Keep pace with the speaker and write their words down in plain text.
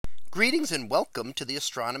Greetings and welcome to the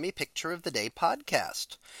Astronomy Picture of the Day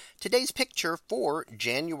podcast. Today's picture for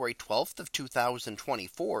January 12th of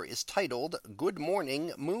 2024 is titled Good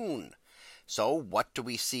Morning Moon. So what do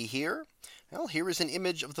we see here? Well, here is an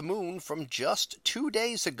image of the moon from just 2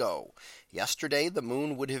 days ago. Yesterday, the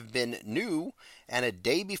moon would have been new, and a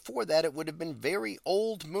day before that, it would have been very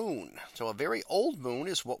old moon. So a very old moon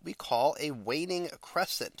is what we call a waning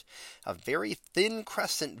crescent, a very thin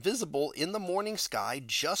crescent visible in the morning sky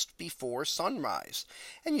just before sunrise.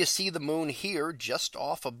 And you see the moon here just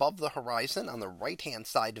off above the horizon on the right hand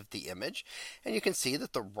side of the image. And you can see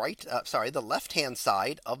that the left hand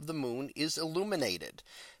side of the moon is illuminated.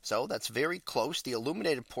 So that's very close. The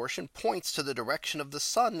illuminated portion points to the direction of the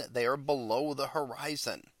sun there below the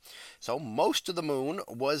horizon. So most of the moon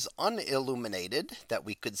was unilluminated that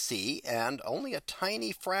we could see, and only a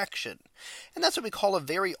tiny fraction. And that's what we call a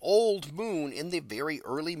very old moon in the very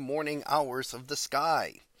early morning hours of the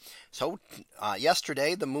sky. So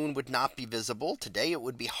yesterday the moon would not be visible. Today it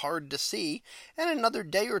would be hard to see. And another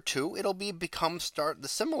day or two it'll start the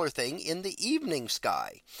similar thing in the evening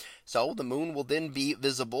sky. So the moon will then be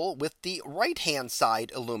visible with the right hand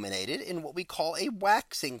side illuminated in what we call a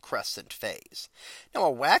waxing crescent phase. Now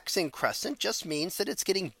a waxing crescent just means that it's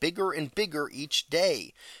getting bigger and bigger each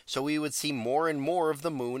day. So we would see more and more of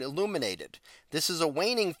the moon illuminated. This is a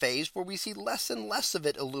waning phase where we see less and less of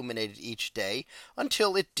it illuminated each day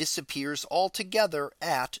until it disappears altogether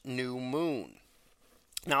at new moon.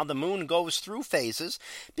 Now the moon goes through phases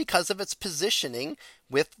because of its positioning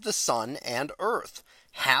with the sun and earth.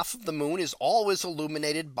 Half of the moon is always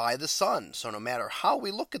illuminated by the sun. So no matter how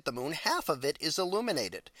we look at the moon, half of it is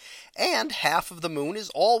illuminated. And half of the moon is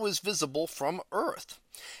always visible from Earth.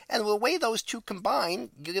 And the way those two combine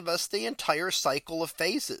give us the entire cycle of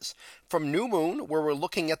phases. From new moon, where we're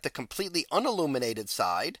looking at the completely unilluminated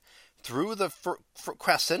side, through the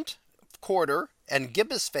crescent, quarter, and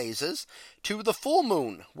gibbous phases, to the full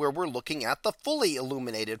moon, where we're looking at the fully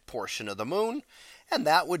illuminated portion of the moon. And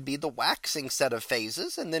that would be the waxing set of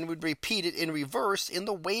phases, and then we'd repeat it in reverse in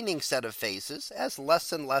the waning set of phases, as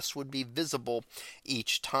less and less would be visible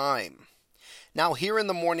each time. Now here in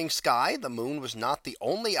the morning sky, the moon was not the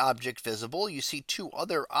only object visible. You see two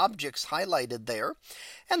other objects highlighted there,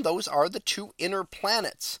 and those are the two inner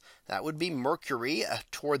planets. That would be Mercury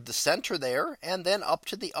toward the center there, and then up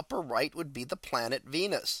to the upper right would be the planet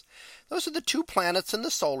Venus. Those are the two planets in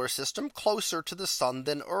the solar system closer to the sun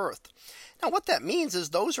than Earth. Now what that means is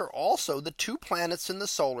those are also the two planets in the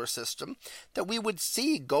solar system that we would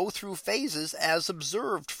see go through phases as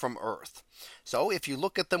observed from Earth. So if you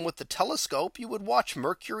look at them with the telescope, you would watch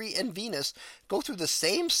Mercury and Venus go through the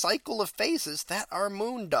same cycle of phases that our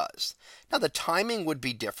moon does. Now the timing would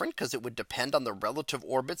be different because it would depend on the relative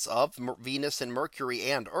orbits of Venus and Mercury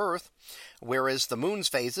and Earth, whereas the moon's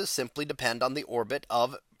phases simply depend on the orbit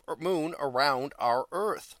of moon around our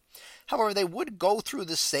Earth. However, they would go through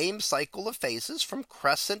the same cycle of phases from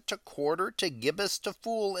crescent to quarter to gibbous to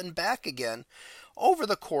full and back again over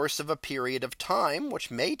the course of a period of time,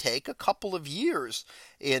 which may take a couple of years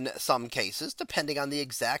in some cases, depending on the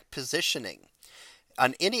exact positioning.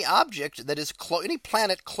 On any object that is any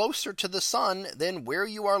planet closer to the sun than where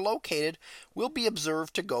you are located will be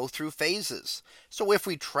observed to go through phases. So if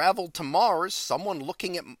we traveled to Mars, someone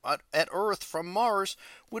looking at Earth from Mars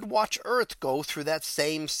would watch Earth go through that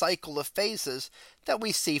same cycle of phases that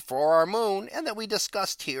we see for our moon and that we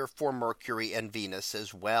discussed here for Mercury and Venus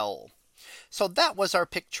as well. So that was our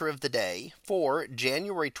picture of the day for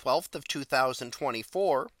January 12th of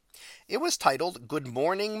 2024. It was titled Good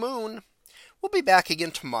Morning Moon. We'll be back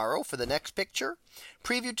again tomorrow for the next picture,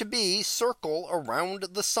 previewed to be Circle Around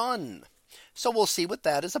the Sun. So we'll see what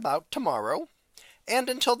that is about tomorrow. And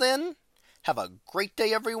until then, have a great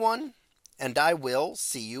day, everyone, and I will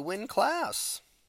see you in class.